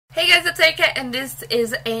Hey guys, it's Erika, and this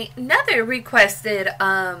is another requested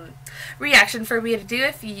reaction for me to do.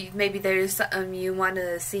 If maybe there's something you want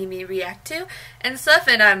to see me react to and stuff,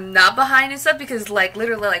 and I'm not behind and stuff, because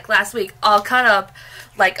literally last week I'll cut up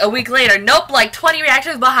a week later. Nope, 20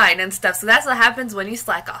 reactions behind and stuff. So that's what happens when you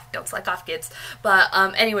slack off. Don't slack off, kids. But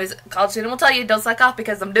anyways, college student will tell you don't slack off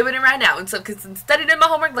because I'm doing it right now. And so because instead of doing my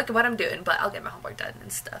homework, look at what I'm doing. But I'll get my homework done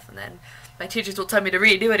and stuff, and then my teachers will tell me to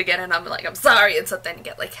redo it again, and I'm like, I'm sorry, and so then you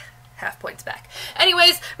get half points back.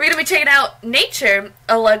 Anyways, we're gonna be checking out Nature,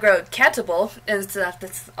 Allegro Cantabile, and stuff.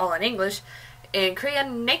 That's all in English. In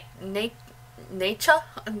Korean, nature.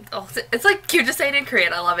 Oh, it's cute just saying it in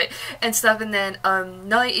Korean. I love it and stuff. And then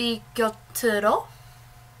너의 곁으로.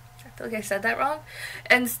 I feel like I said that wrong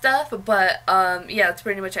and stuff, but yeah, that's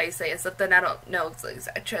pretty much how you say it. So then I don't know the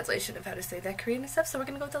exact translation of how to say that Korean and stuff. So we're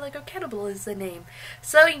gonna go with Allegro Cantabile is the name.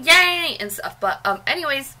 So yay and stuff. But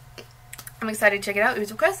anyways, I'm excited to check it out. It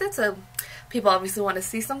was requested, so people obviously want to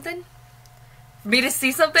see something. For me to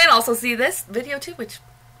see something, also see this video too, which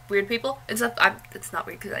weird people and stuff. It's not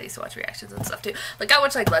weird because I used to watch reactions and stuff too. I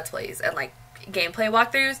watch Let's Plays and gameplay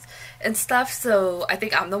walkthroughs and stuff, so I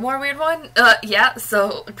think I'm the more weird one. Yeah,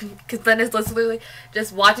 so, because then it's literally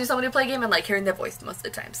just watching somebody play a game and hearing their voice most of the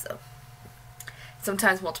time, so.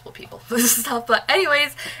 Sometimes multiple people and stuff, but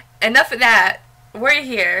anyways, enough of that. We're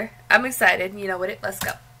here. I'm excited. You know what? Let's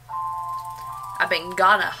go. I've been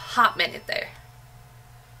gone a hot minute there.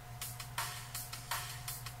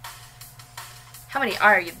 How many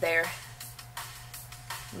are you there?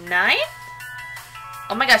 9?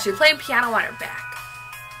 Oh my gosh, you're playing piano on her back.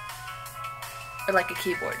 Or a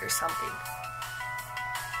keyboard or something.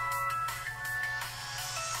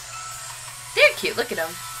 They're cute, look at them.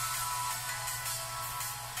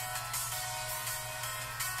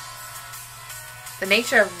 The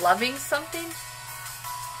nature of loving something?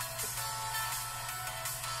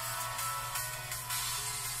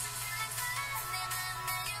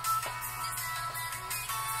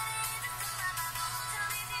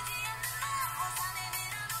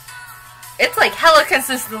 It's hella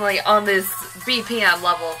consistently on this BPM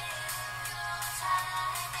level.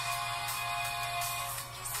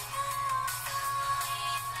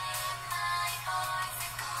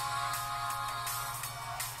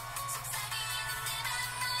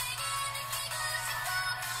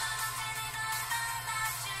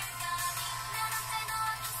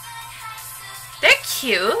 They're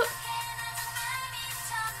cute.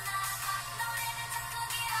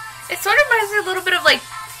 It sort of reminds me a little bit of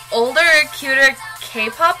older, cuter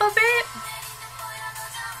K-pop a bit.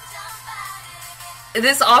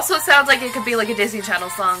 This also sounds like it could be a Disney Channel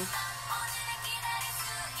song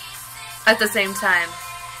at the same time.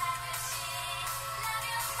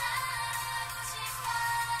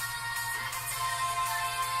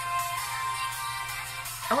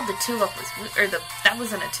 Oh, the tulip was, or that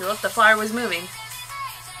wasn't a tulip, the flower was moving.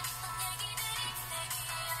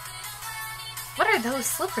 What are those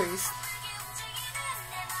slippers?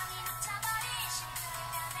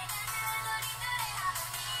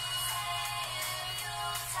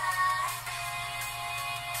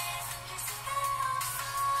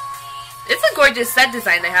 It's a gorgeous set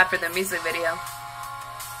design they have for the music video.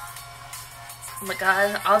 Oh my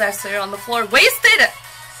god, all that cereal on the floor. Wasted! I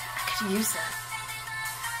could use that.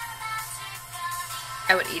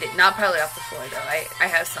 I would eat it. Not probably off the floor though. I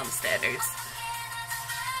have some standards.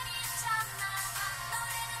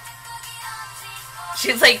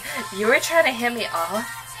 She's like, you were trying to hit me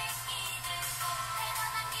off?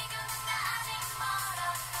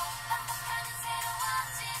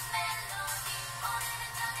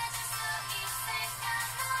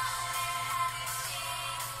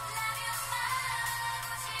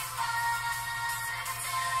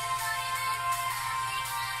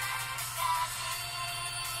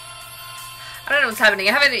 I don't know what's happening.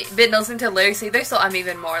 I haven't been listening to lyrics either, so I'm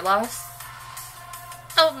even more lost.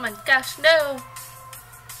 Oh my gosh, no!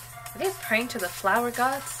 Are they praying to the flower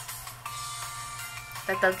gods?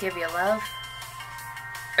 That they'll give you love?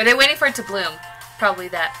 Are they waiting for it to bloom? Probably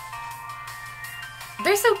that.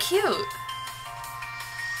 They're so cute!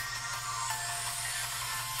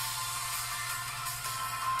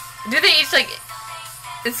 Do they each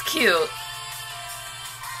it's cute.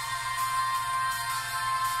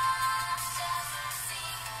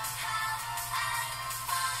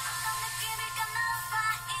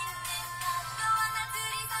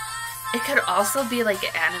 It could also be an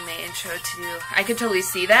anime intro too. I could totally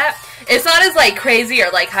see that. It's not as crazy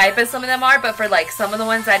or hype as some of them are, but for some of the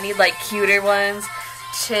ones that need cuter ones,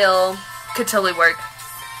 chill, could totally work.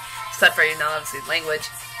 Except for, obviously language.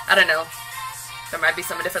 I don't know. There might be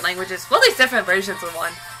some different languages. Well, there's different versions of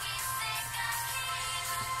one.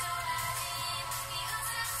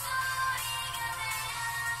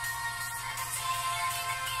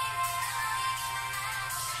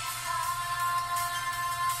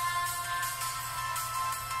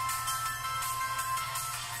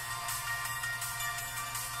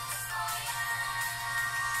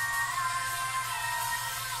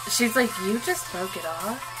 she's like, you just broke it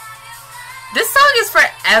off? This song is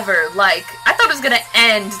forever. Like, I thought it was gonna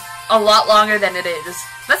end a lot longer than it is.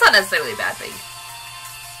 That's not necessarily a bad thing.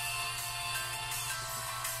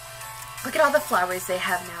 Look at all the flowers they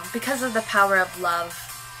have now. Because of the power of love.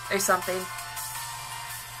 Or something.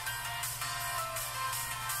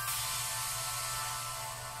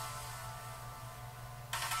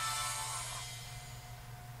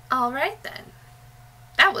 Alright then.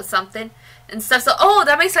 That was something. And stuff. So, oh,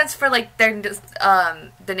 that makes sense for, like, their,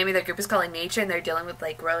 the name of their group is called, like, Nature, and they're dealing with,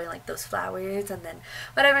 like, growing, like, those flowers, and then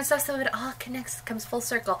whatever and stuff, so it all connects, comes full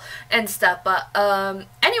circle, and stuff. But,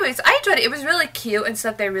 anyways, I enjoyed it. It was really cute and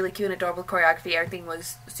stuff. They're really cute and adorable choreography. Everything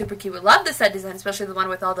was super cute. I love the set design, especially the one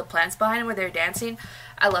with all the plants behind them where they're dancing.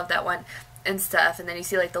 I love that one. And stuff. And then you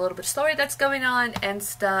see, like, the little bit of story that's going on and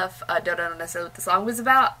stuff. Don't know necessarily what the song was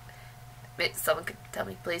about. Someone could tell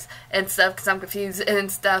me, please, and stuff, because I'm confused,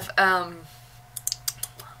 and stuff.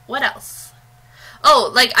 What else?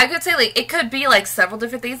 Oh, like, I could say, like, it could be, like, several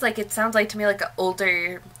different things. Like, it sounds like, to me, like, an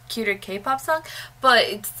older, cuter K-pop song, but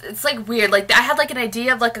it's, like, weird. Like, I had, like, an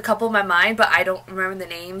idea of, like, a couple in my mind, but I don't remember the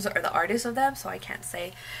names or the artists of them, so I can't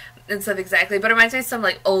say and stuff exactly. But it reminds me of some,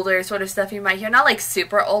 like, older sort of stuff you might hear. Not, like,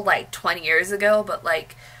 super old, like, 20 years ago, but,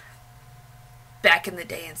 like, back in the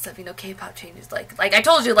day and stuff, you know, K-pop changes. Like I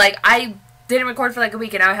told you, like, I didn't record for like a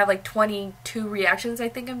week and now I have like 22 reactions I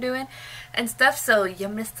think I'm doing and stuff, so you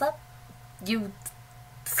messed up, you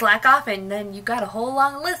slack off, and then you got a whole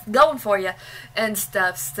long list going for you and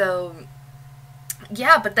stuff. So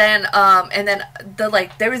yeah, but then and then the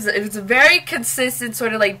like it was a very consistent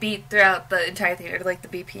sort of like beat throughout the entire thing, or like the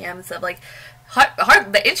BPM and stuff. Like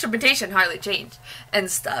the instrumentation hardly changed and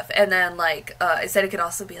stuff. And then like I said, it could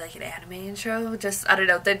also be like an anime intro. Just I don't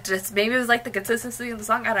know. That just maybe it was like the consistency of the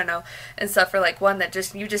song. I don't know and stuff. For like one that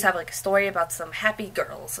just you just have like a story about some happy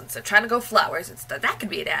girls and stuff trying to go flowers and stuff. That could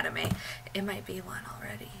be an anime. It might be one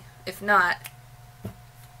already. If not,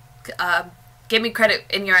 give me credit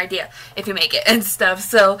in your idea if you make it and stuff.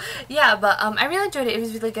 So yeah, but I really enjoyed it. It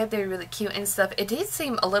was really good. They were really cute and stuff. It did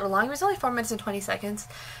seem a little long. It was only 4 minutes and 20 seconds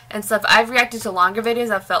and stuff. I've reacted to longer videos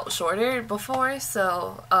that felt shorter before,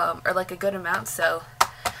 so or like a good amount. So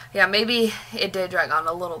yeah, maybe it did drag on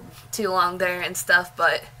a little too long there and stuff,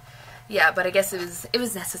 but yeah, but I guess it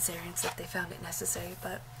was necessary and stuff. They found it necessary.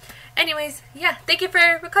 But anyways, yeah, thank you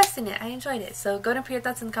for requesting it. I enjoyed it. So go and put your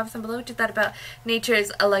thoughts in the comments down below. What you thought about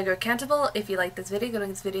Nature's Allegro Cantabile. If you like this video, go and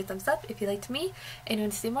give this video a thumbs up. If you liked me and you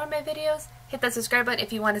want to see more of my videos, hit that subscribe button.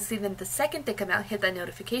 If you want to see them the second they come out, hit that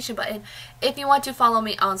notification button. If you want to follow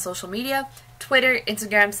me on social media, Twitter,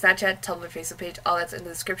 Instagram, Snapchat, Tumblr, Facebook page, all that's in the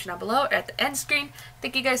description down below or at the end screen.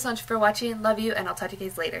 Thank you guys so much for watching. Love you, and I'll talk to you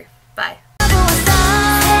guys later. Bye.